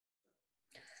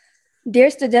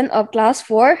Dear student of class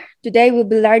 4, today we'll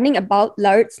be learning about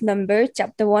large number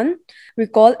chapter 1.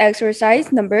 Recall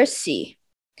exercise number C.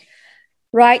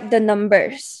 Write the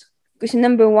numbers. Question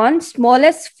number 1,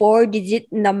 smallest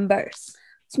 4-digit numbers.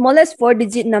 Smallest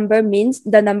 4-digit number means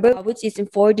the number which is in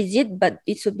 4-digit, but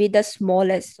it should be the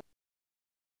smallest.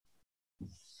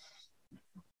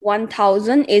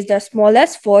 1000 is the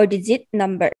smallest 4-digit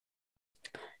number.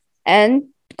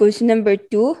 And question number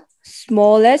 2,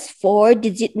 smallest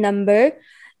 4-digit number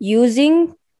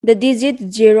using the digit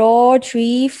 0,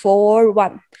 3, 4,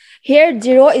 1. Here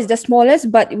 0 is the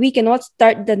smallest, but we cannot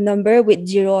start the number with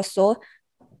 0. So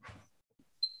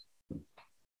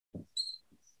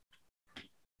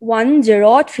 1,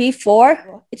 0, 3,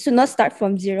 4. It should not start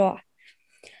from 0.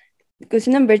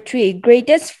 Question number 3,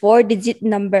 greatest 4-digit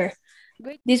number.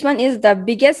 This one is the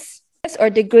biggest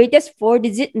or the greatest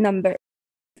 4-digit number.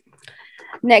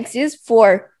 Next is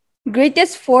 4.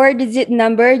 Greatest 4-digit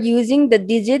number using the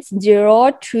digits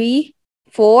 0, 3,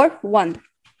 4, 1.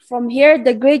 From here,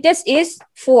 the greatest is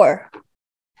 4.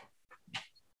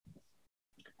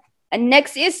 And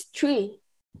next is 3.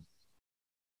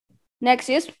 Next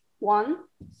is 1.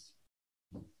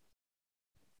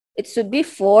 It should be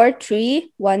 4,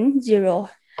 3, 1, 0.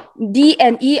 D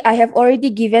and E I have already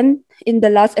given in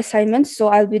the last assignment, so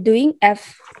I'll be doing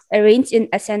F, arranged in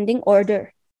ascending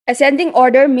order. Ascending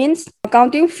order means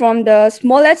counting from the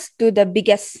smallest to the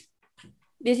biggest.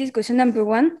 This is question number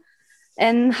 1.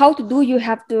 And how to do, you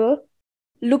have to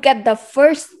look at the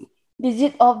first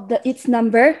digit of its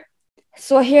number.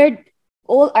 So here,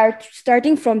 all are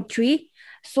starting from 3.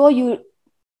 So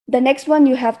the next one,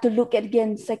 you have to look at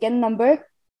again, second number.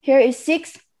 Here is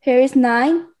 6, here is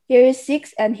 9, here is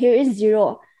 6, and here is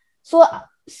 0. So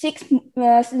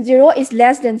 0 is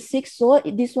less than 6, so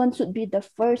this one should be the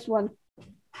first one.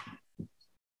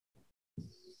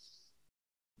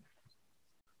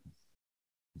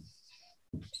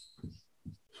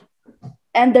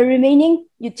 And the remaining,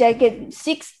 you check it,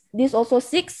 6, this also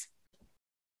 6.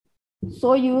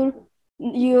 So you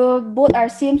both are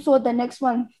same, so the next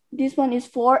one, this one is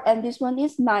 4 and this one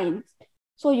is 9.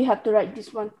 So you have to write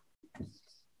this one.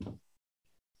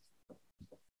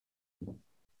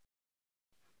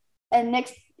 And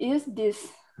next is this.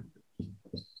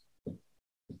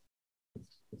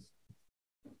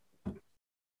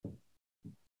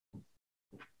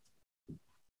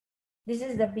 This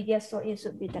is the biggest, so it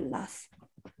should be the last.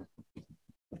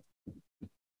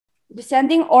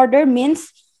 Descending order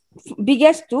means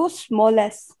biggest to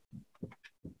smallest.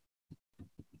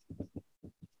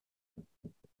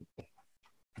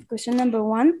 Question number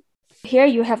 1. Here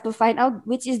you have to find out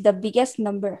which is the biggest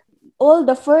number. All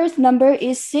the first number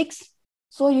is 6.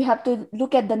 So you have to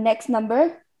look at the next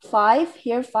number. 5,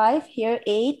 here 5, here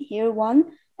 8, here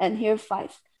 1, and here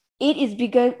 5. 8 is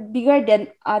bigger than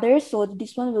others, so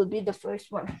this one will be the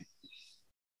first one.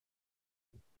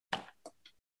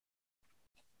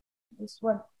 This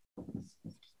one.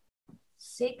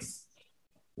 6.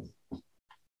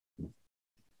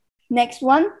 Next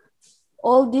one.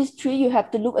 All these 3 you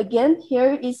have to look again.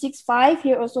 Here is 6, 5.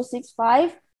 Here also 6,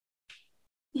 5.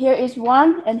 Here is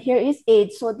 1 and here is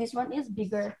 8. So this one is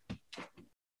bigger.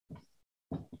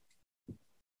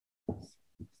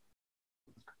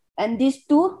 And these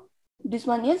 2, this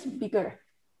one is bigger.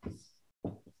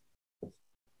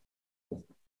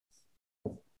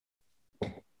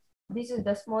 This is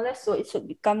the smallest, so it should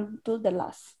become to the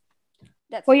last.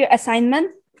 That's for your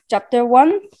assignment, chapter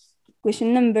 1,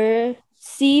 question number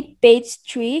C, page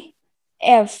 3,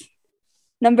 F.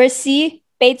 Number C,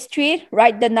 page 3,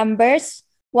 write the numbers.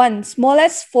 1,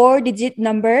 smallest 4-digit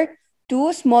number.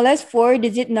 2, smallest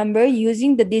 4-digit number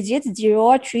using the digits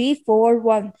 0, 3, 4,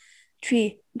 1.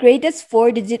 3, greatest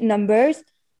 4-digit numbers.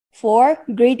 4,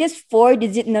 greatest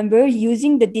 4-digit number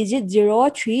using the digit 0,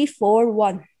 3, 4,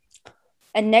 1.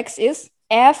 And next is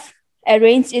F,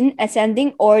 arranged in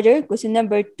ascending order, question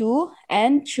number 2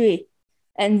 and 3.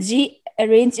 And G,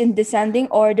 arranged in descending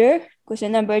order,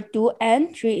 question number 2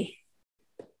 and 3.